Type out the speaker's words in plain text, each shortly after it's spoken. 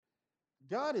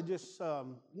God had just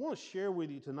want to share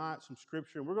with you tonight some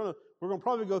scripture. And we're gonna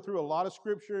probably go through a lot of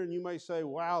scripture, and you may say,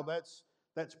 "Wow, that's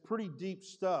pretty deep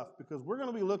stuff," because we're going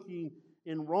to be looking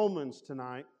in Romans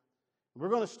tonight. We're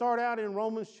going to start out in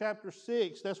Romans chapter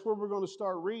 6. That's where we're going to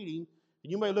start reading.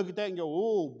 And you may look at that and go,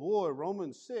 "Oh boy,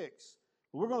 Romans 6."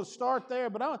 But we're going to start there.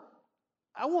 But I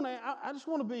just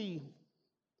want to be.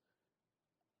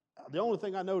 The only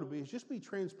thing I know to be is just be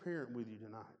transparent with you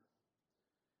tonight.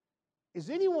 Is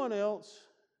anyone else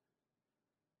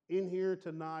in here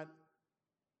tonight?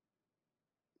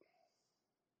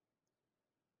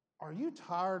 Are you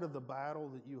tired of the battle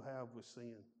that you have with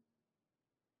sin?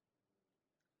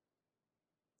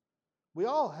 We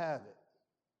all have it.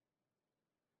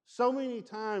 So many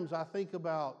times I think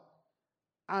about,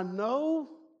 I know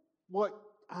what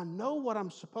I'm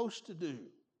supposed to do.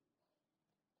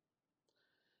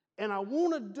 And I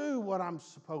want to do what I'm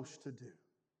supposed to do.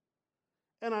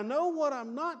 And I know what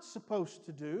I'm not supposed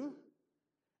to do.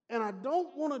 And I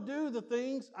don't want to do the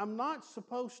things I'm not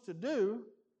supposed to do.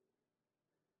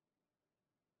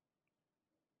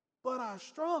 But I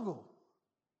struggle.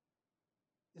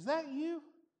 Is that you?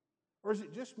 Or is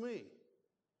it just me?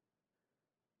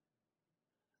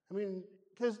 I mean,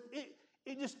 because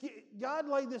God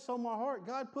laid this on my heart.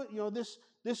 God put,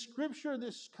 this scripture,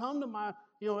 this come to my,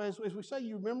 as we say,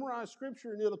 you memorize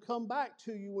scripture and it'll come back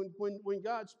to you when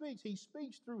God speaks. He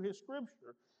speaks through His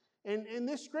scripture. And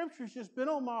this scripture's just been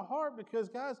on my heart because,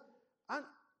 guys,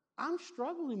 I'm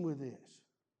struggling with this.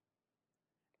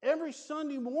 Every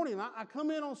Sunday morning, I come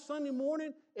in on Sunday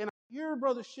morning and I hear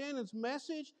Brother Shannon's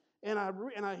message and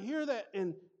I hear that,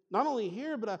 and not only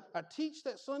hear, but I teach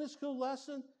that Sunday school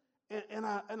lesson. And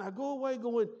I go away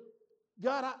going,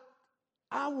 God,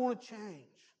 I want to change.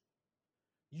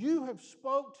 You have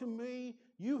spoke to me.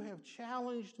 You have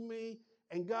challenged me.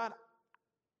 And God,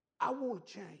 I want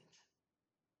to change.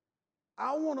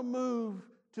 I want to move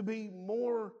to be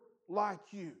more like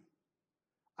you.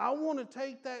 I want to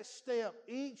take that step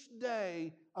each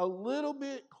day a little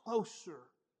bit closer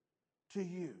to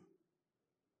you.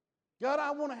 God,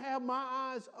 I want to have my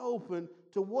eyes open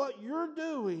to what you're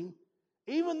doing.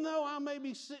 Even though I may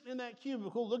be sitting in that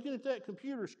cubicle looking at that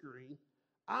computer screen,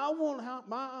 I want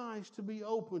my eyes to be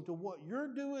open to what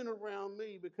you're doing around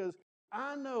me, because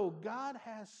I know God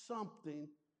has something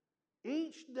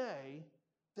each day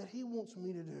that He wants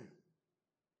me to do.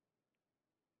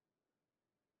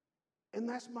 And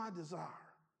that's my desire.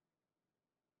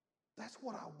 That's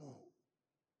what I want.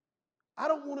 I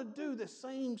don't want to do the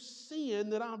same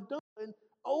sin that I've done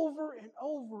over and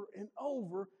over and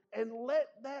over and let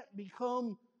that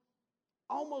become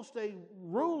almost a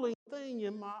ruling thing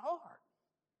in my heart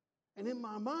and in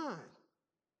my mind,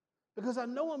 because I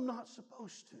know I'm not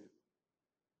supposed to.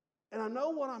 And I know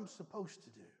what I'm supposed to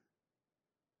do.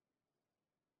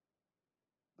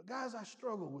 But guys, I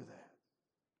struggle with that.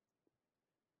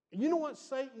 And you know what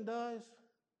Satan does?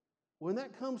 When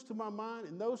that comes to my mind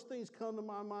and those things come to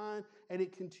my mind and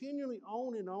it continually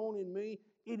on and on in me,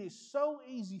 it is so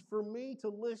easy for me to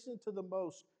listen to the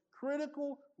most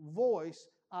critical voice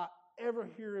I ever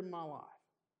hear in my life.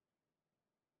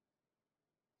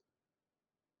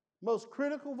 Most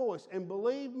critical voice. And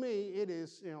believe me, it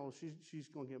is, she's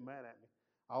going to get mad at me.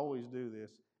 I always do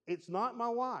this. It's not my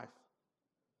wife.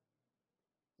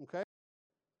 Okay?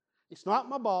 It's not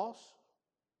my boss.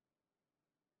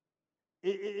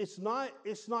 It's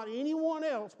not anyone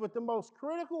else, but the most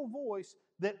critical voice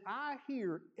that I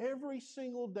hear every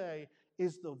single day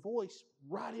is the voice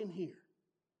right in here.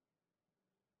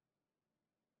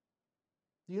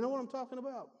 Do you know what I'm talking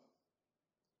about?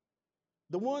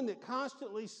 The one that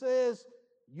constantly says,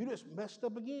 "You just messed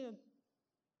up again.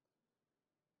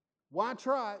 Why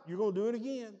try it? You're going to do it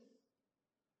again."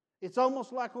 It's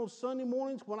almost like on Sunday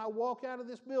mornings when I walk out of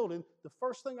this building, the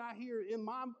first thing I hear in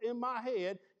my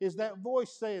head is that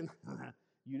voice saying,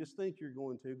 "You just think you're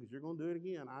going to, because you're going to do it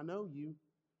again. I know you.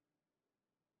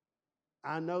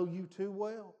 I know you too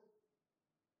well.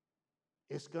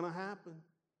 It's going to happen."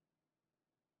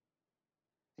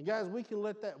 And guys, we can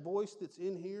let that voice that's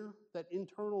in here, that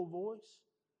internal voice,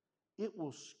 it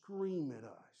will scream at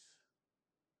us.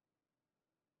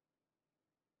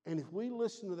 And if we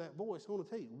listen to that voice, I want to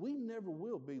tell you, we never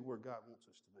will be where God wants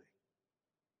us to be.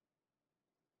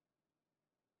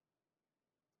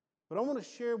 But I want to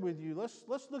share with you, let's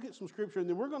look at some scripture, and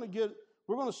then we're going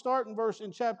to start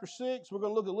in chapter 6. We're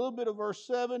going to look at a little bit of verse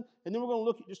 7, and then we're going to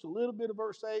look at just a little bit of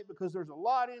verse 8, because there's a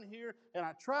lot in here, and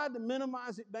I tried to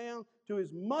minimize it down to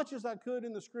as much as I could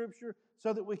in the scripture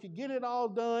so that we could get it all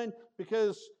done,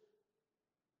 because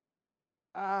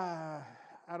I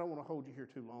don't want to hold you here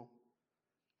too long.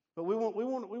 But we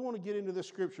want to get into this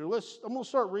scripture. I'm going to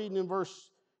start reading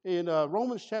in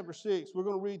Romans chapter 6. We're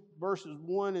going to read verses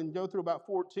 1 and go through about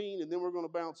 14, and then we're going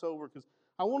to bounce over because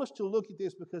I want us to look at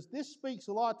this because this speaks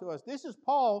a lot to us. This is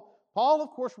Paul. Paul,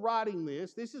 of course, writing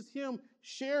this. This is him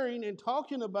sharing and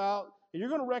talking about, and you're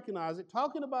going to recognize it,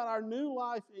 talking about our new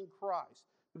life in Christ.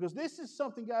 Because this is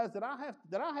something, guys, that I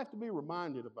have to be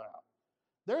reminded about.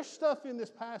 There's stuff in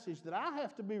this passage that I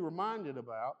have to be reminded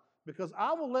about because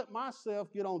I will let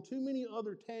myself get on too many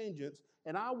other tangents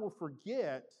and I will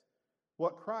forget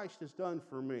what Christ has done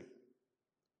for me.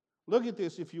 Look at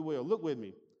this, if you will. Look with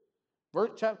me.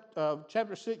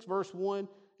 Chapter 6, verse 1,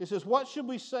 it says, "What should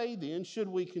we say then? Should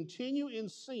we continue in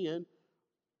sin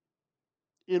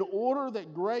in order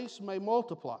that grace may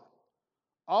multiply?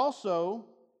 Also,"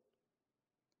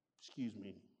 excuse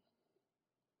me,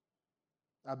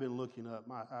 I've been looking up.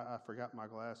 I forgot my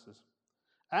glasses.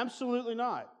 "Absolutely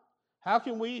not. How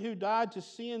can we who died to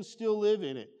sin still live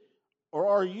in it? Or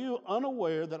are you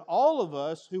unaware that all of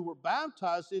us who were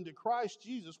baptized into Christ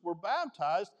Jesus were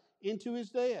baptized into his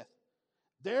death?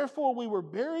 Therefore we were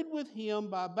buried with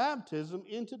him by baptism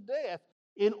into death,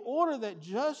 in order that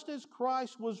just as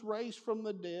Christ was raised from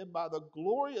the dead by the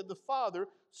glory of the Father,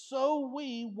 so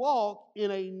we walk in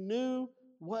a new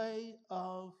way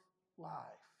of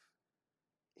life."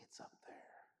 It's up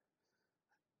there.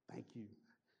 Thank you.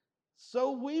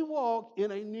 "So we walk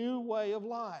in a new way of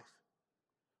life.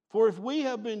 For if we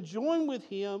have been joined with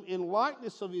him in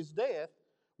likeness of his death,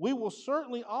 we will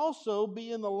certainly also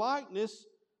be in the likeness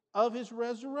of his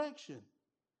resurrection."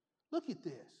 Look at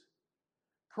this.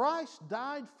 Christ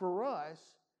died for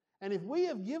us, and if we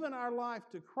have given our life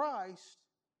to Christ,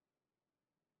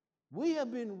 we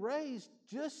have been raised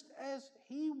just as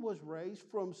he was raised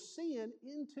from sin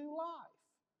into life.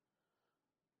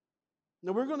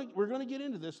 Now we're going to get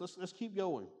into this. Let's keep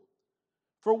going.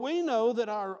 "For we know that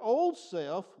our old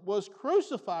self was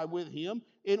crucified with him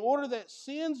in order that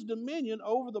sin's dominion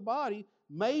over the body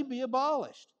may be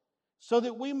abolished, so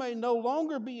that we may no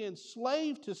longer be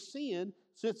enslaved to sin,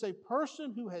 since a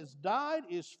person who has died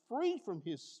is free from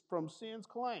sin's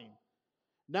claim.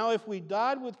 Now if we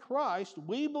died with Christ,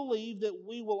 we believe that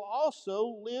we will also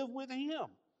live with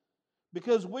him,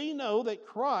 because we know that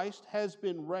Christ has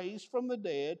been raised from the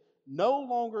dead, no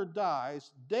longer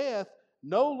dies, death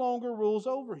no longer rules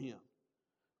over him.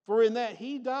 For in that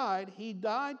he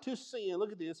died to sin."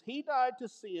 Look at this. "He died to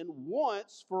sin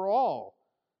once for all.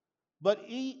 But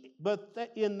in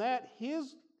that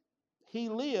he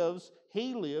lives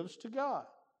to God.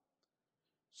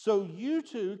 So you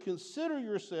too consider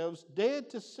yourselves dead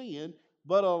to sin,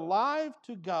 but alive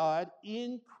to God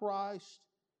in Christ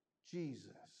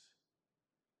Jesus."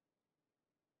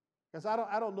 Because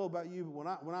I don't know about you,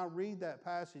 but when I read that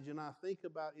passage and I think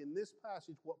about in this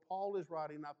passage what Paul is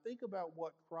writing, I think about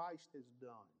what Christ has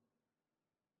done.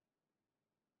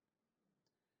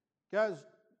 Guys,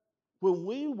 when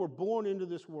we were born into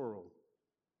this world,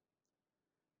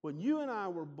 when you and I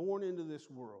were born into this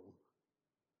world,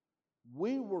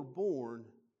 we were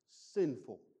born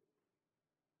sinful.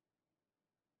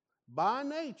 By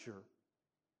nature,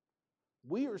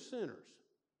 we are sinners.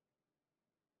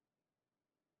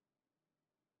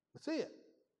 That's it.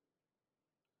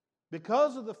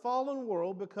 Because of the fallen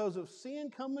world, because of sin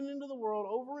coming into the world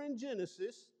over in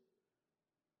Genesis,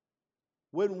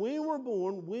 when we were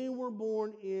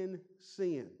born in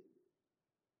sin,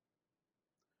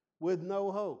 with no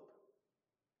hope,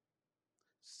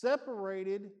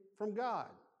 separated from God.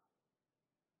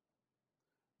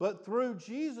 But through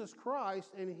Jesus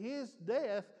Christ and his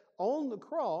death on the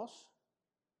cross,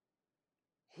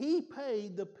 he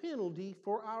paid the penalty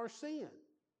for our sin.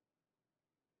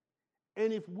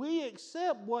 And if we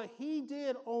accept what he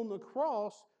did on the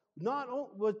cross,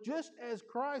 just as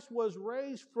Christ was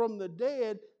raised from the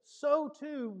dead, so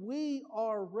too we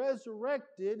are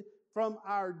resurrected from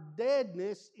our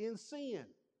deadness in sin.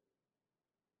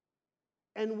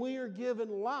 And we are given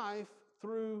life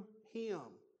through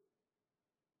him.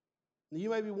 Now you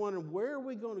may be wondering, where are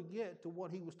we going to get to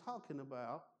what he was talking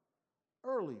about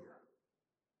earlier?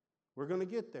 We're going to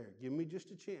get there. Give me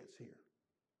just a chance here.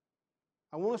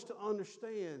 I want us to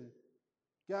understand,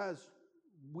 guys,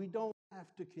 we don't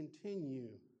have to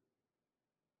continue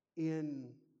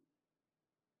in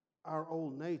our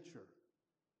old nature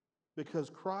because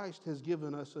Christ has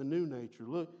given us a new nature.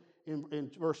 Look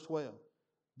in verse 12.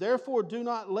 "Therefore do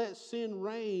not let sin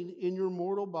reign in your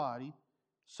mortal body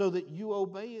so that you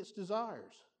obey its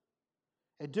desires.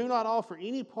 And do not offer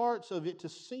any parts of it to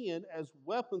sin as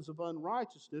weapons of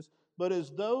unrighteousness, but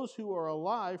as those who are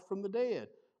alive from the dead.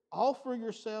 Offer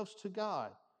yourselves to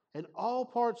God, and all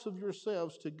parts of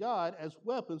yourselves to God as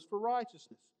weapons for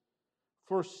righteousness.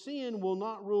 For sin will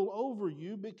not rule over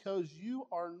you, because you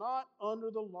are not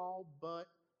under the law, but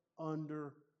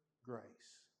under grace.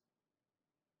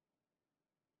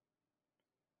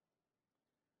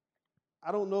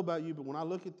 I don't know about you, but when I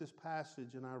look at this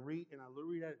passage and I read at it and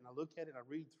I look at it and I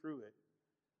read through it,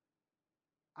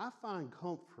 I find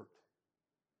comfort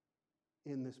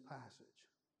in this passage.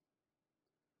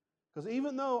 Because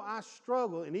even though I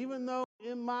struggle, and even though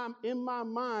in my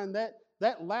mind that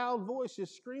loud voice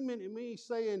is screaming at me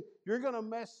saying, you're going to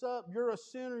mess up, you're a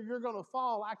sinner, you're going to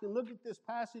fall, I can look at this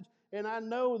passage and I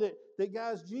know that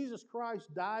guys, Jesus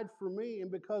Christ died for me, and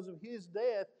because of His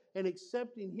death and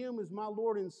accepting Him as my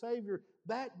Lord and Savior,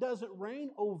 that doesn't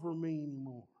reign over me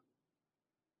anymore.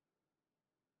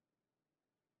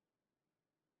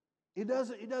 It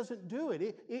doesn't do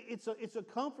it. It's a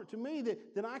comfort to me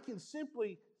that I can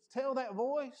simply tell that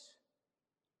voice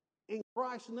in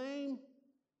Christ's name.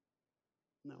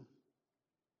 No,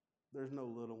 there's no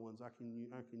little ones. I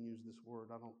can use this word.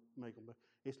 I don't make them, but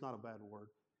it's not a bad word.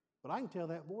 But I can tell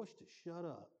that voice to shut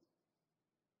up.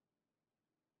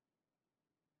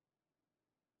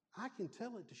 I can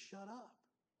tell it to shut up.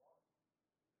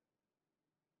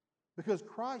 Because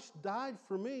Christ died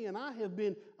for me, and I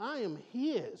am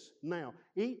His now.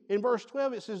 In verse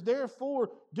 12 it says, therefore,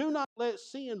 do not let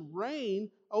sin reign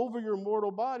over your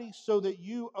mortal body so that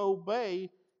you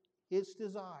obey its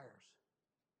desires.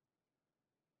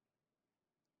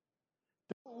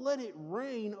 Don't let it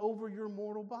reign over your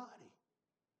mortal body.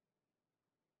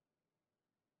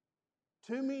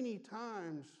 Too many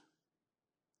times,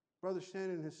 Brother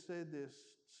Shannon has said this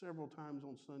several times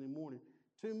on Sunday morning.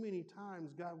 Too many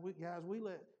times, guys, we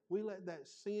let that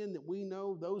sin that we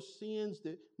know, those sins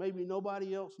that maybe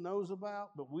nobody else knows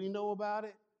about, but we know about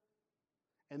it.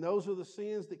 And those are the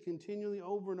sins that continually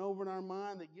over and over in our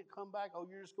mind that come back. Oh,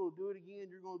 you're just going to do it again.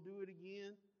 You're going to do it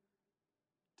again.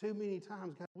 Too many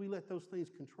times, guys, we let those things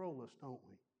control us, don't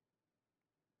we?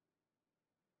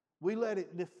 We let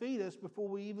it defeat us before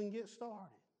we even get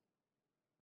started.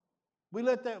 We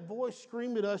let that voice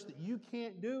scream at us that you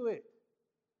can't do it.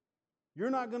 You're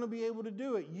not going to be able to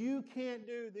do it. You can't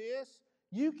do this.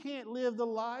 You can't live the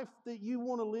life that you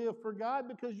want to live for God,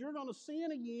 because you're going to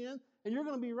sin again, and you're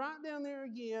going to be right down there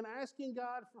again asking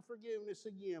God for forgiveness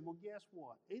again. Well, guess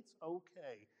what? It's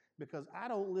okay, because I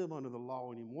don't live under the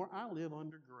law anymore. I live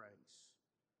under grace.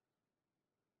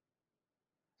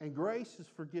 And grace has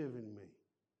forgiven me.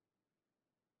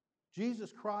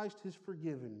 Jesus Christ has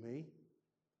forgiven me.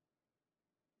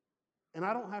 And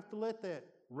I don't have to let that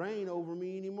reign over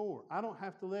me anymore. I don't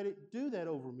have to let it do that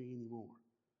over me anymore.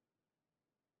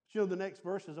 But you know, the next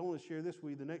verses, I want to share this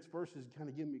with you. The next verses kind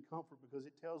of give me comfort, because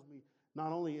it tells me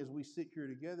not only as we sit here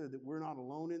together that we're not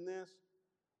alone in this,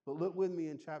 but look with me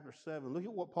in chapter 7. Look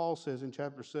at what Paul says in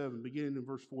chapter 7, beginning in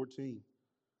verse 14.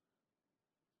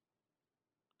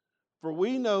 For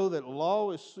we know that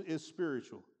law is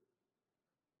spiritual,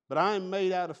 but I am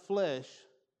made out of flesh,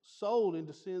 sold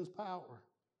into sin's power.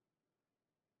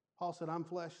 Paul said, I'm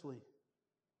fleshly.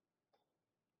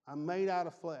 I'm made out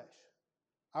of flesh.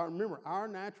 Remember, our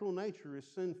natural nature is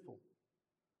sinful.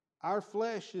 Our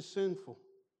flesh is sinful.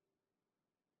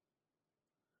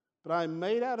 But I am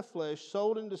made out of flesh,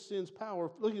 sold into sin's power.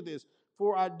 Look at this.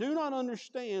 For I do not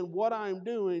understand what I am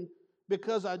doing,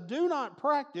 because I do not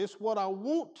practice what I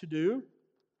want to do,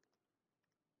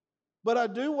 but I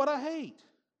do what I hate.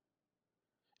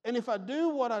 And if I do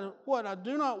what I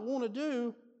do not want to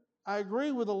do, I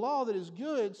agree with the law that is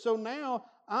good. So now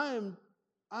I am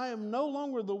no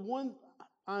longer the one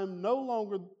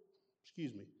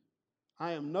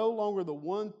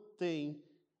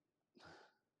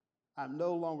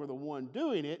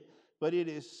doing it, but it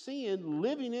is sin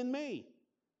living in me.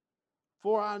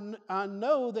 For I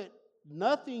know that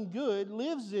nothing good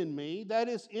lives in me, that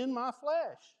is in my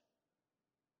flesh.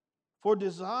 For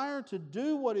desire to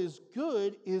do what is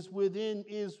good is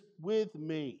with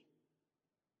me,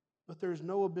 but there's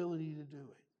no ability to do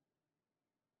it.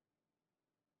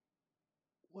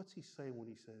 What's he say when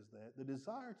he says that? The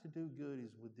desire to do good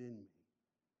is within me,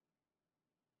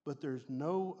 but there's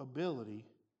no ability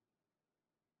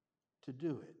to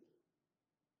do it.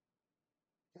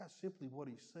 That's simply what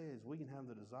he says. We can have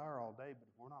the desire all day, but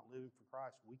if we're not living for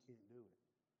Christ, we can't do it.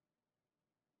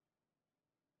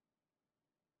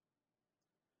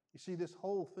 You see, this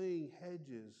whole thing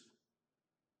hedges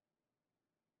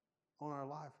on our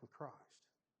life with Christ.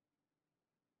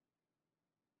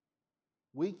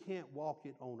 We can't walk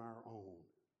it on our own.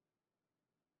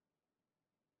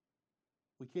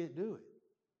 We can't do it.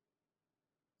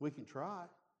 We can try.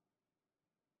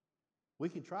 We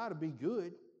can try to be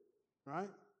good, right?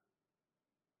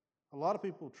 A lot of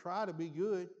people try to be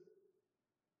good.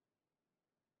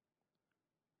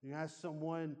 You ask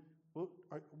someone, well,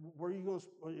 where are you going?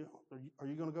 Are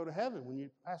you going to go to heaven when you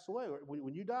pass away? Or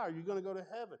when you die, are you going to go to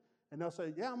heaven? And they'll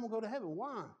say, yeah, I'm going to go to heaven.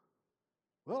 Why?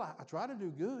 Well, I try to do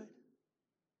good.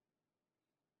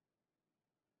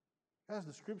 Guys,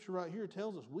 the scripture right here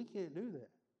tells us we can't do that.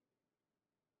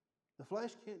 The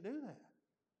flesh can't do that.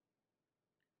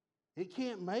 It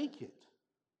can't make it.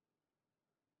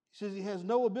 He says he has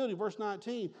no ability. Verse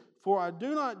 19, for I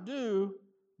do not do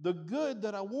the good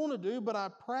that I want to do, but I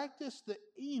practice the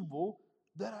evil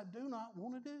that I do not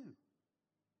want to do.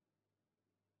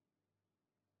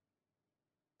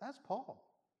 That's Paul.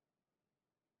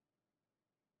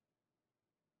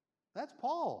 That's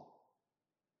Paul.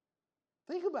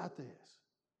 Think about this.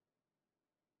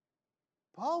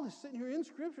 Paul is sitting here in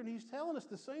Scripture and he's telling us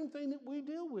the same thing that we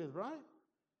deal with, right?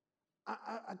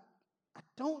 I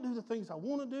don't do the things I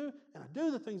want to do, and I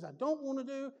do the things I don't want to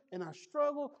do, and I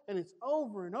struggle, and it's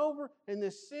over and over, and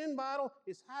this sin battle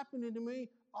is happening to me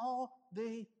all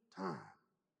the time.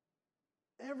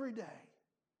 Every day,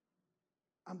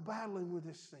 I'm battling with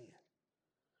this sin.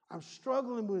 I'm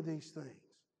struggling with these things.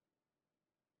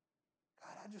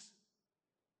 God, I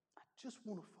just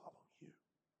want to follow you.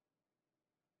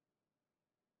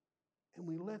 And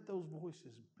we let those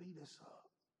voices beat us up.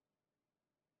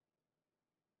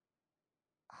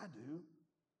 I do.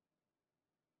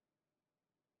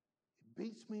 It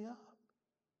beats me up.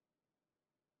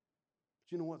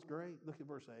 But you know what's great? Look at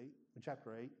verse 8,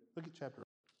 chapter 8. Look at chapter 8.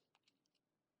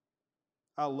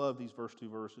 I love these first two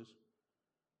verses.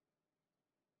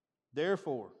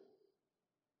 Therefore,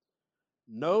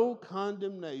 no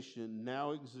condemnation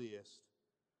now exists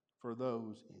for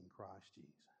those in Christ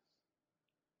Jesus.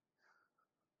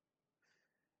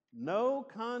 No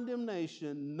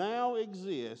condemnation now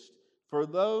exists for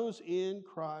those in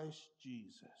Christ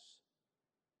Jesus.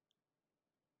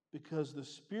 Because the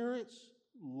Spirit's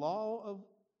law of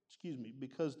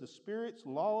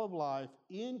life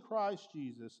in Christ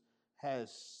Jesus has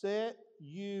set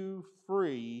you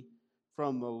free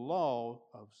from the law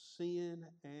of sin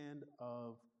and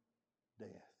of death.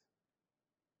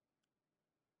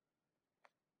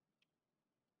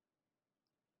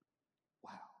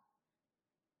 Wow.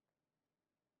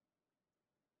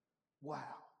 Wow.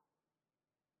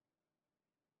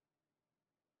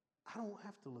 I don't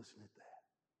have to listen at that.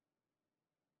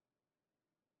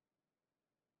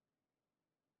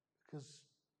 Because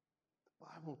the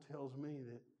Bible tells me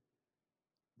that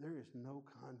there is no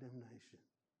condemnation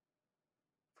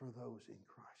for those in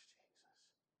Christ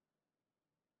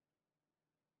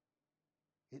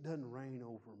Jesus. It doesn't reign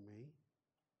over me.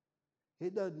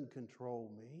 It doesn't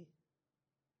control me.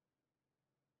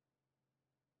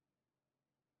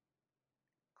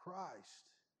 Christ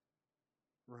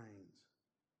reigns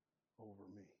over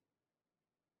me.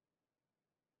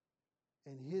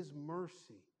 And his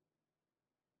mercy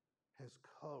has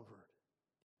covered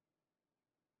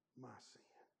my sin.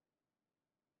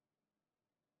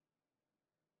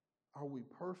 Are we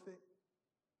perfect?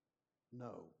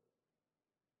 No.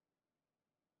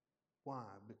 Why?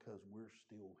 Because we're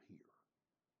still here.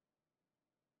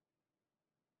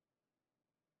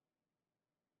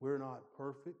 We're not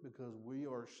perfect because we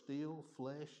are still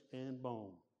flesh and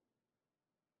bone.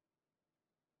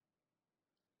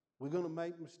 We're going to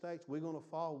make mistakes. We're going to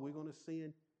fall. We're going to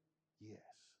sin. Yes.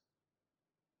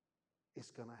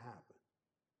 It's going to happen.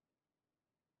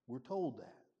 We're told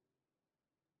that.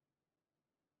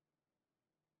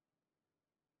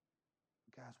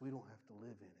 Guys, we don't have to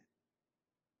live in it.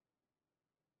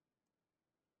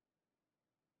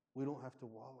 We don't have to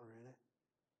waller in it.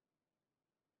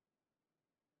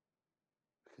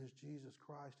 Because Jesus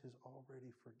Christ has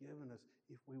already forgiven us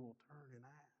if we will turn and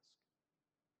ask.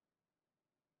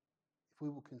 If we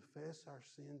will confess our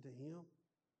sin to him.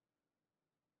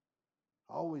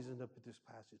 I always end up at this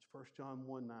passage, 1 John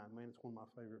 1:9. Man, it's one of my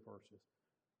favorite verses.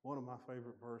 One of my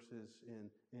favorite verses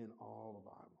in all the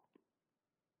Bible.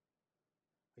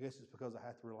 I guess it's because I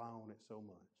have to rely on it so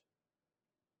much.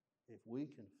 If we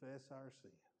confess our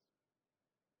sins,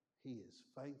 he is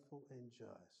faithful and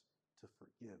just to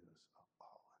forgive us of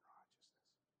all unrighteousness.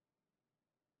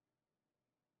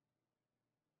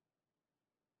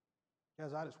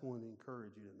 Guys, I just wanted to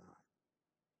encourage you tonight.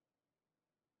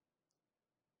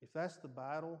 If that's the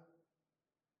battle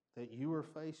that you are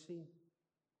facing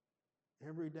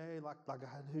every day, like I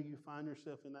do, you find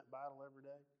yourself in that battle every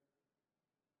day,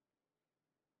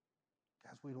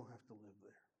 guys, we don't have to live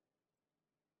there.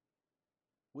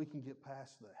 We can get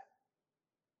past that.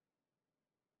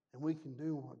 And we can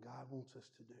do what God wants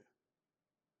us to do.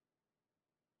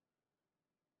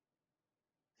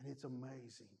 And it's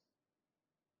amazing.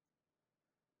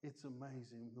 It's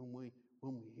amazing when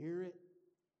we hear it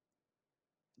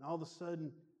And all of a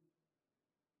sudden,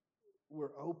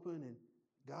 we're open and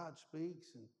God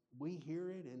speaks and we hear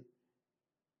it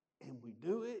and we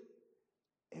do it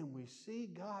and we see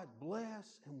God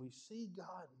bless and we see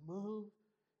God move.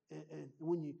 And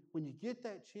when you get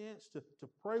that chance to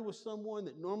pray with someone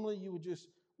that normally you would just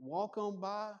walk on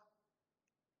by,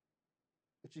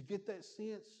 but you get that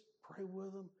sense, pray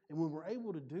with them. And when we're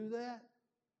able to do that,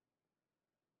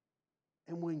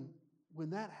 and when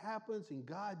that happens and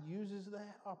God uses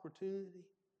that opportunity,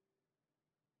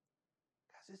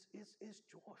 guys, it's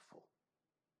joyful.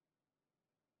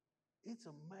 It's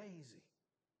amazing.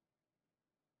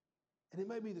 And it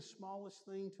may be the smallest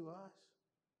thing to us,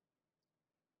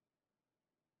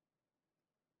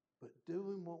 but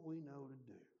doing what we know to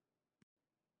do.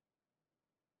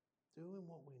 Doing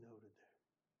what we know to do.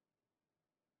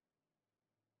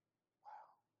 Wow.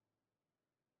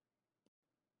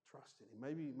 Trusting Him.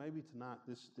 Maybe tonight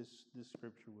this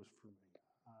scripture was for me.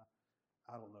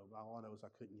 I don't know. All I know is I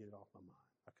couldn't get it off my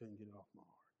mind. I couldn't get it off my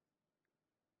heart.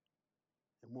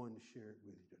 And wanted to share it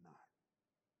with you tonight.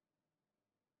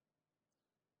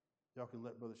 Y'all can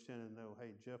let Brother Shannon know,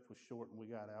 hey, Jeff was short and we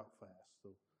got out fast. So,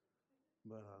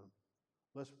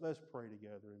 but let's pray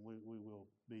together and we will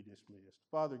be dismissed.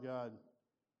 Father God,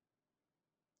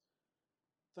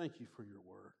 thank you for your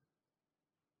word.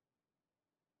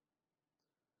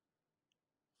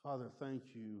 Father, thank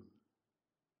you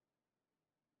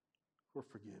for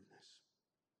forgiveness.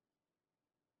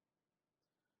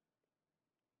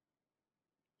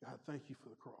 God, thank you for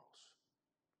the cross.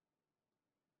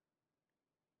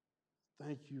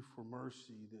 Thank you for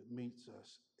mercy that meets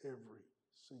us every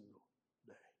single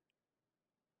day.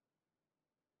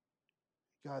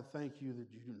 God, thank you that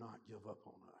you do not give up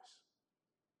on us.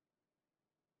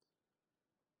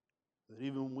 That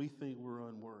even when we think we're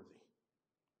unworthy,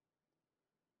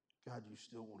 God, you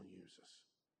still want to use us.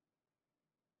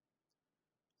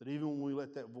 That even when we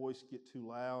let that voice get too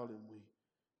loud and we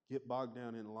get bogged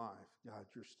down in life, God,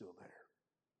 you're still there.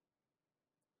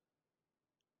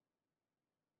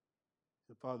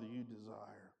 And Father, you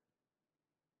desire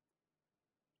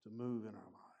to move in our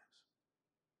lives.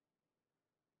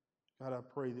 God, I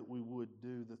pray that we would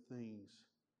do the things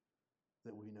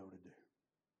that we know to do.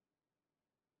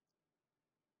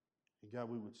 And God,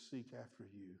 we would seek after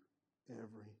you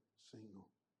every single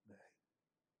day.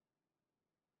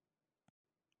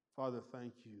 Father,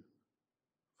 thank you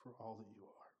for all that you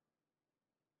are.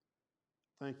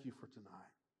 Thank you for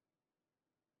tonight.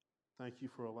 Thank you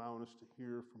for allowing us to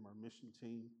hear from our mission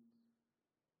team.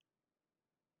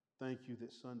 Thank you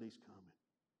that Sunday's coming.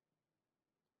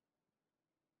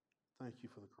 Thank you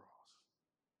for the cross.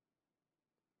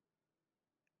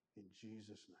 In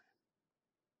Jesus' name.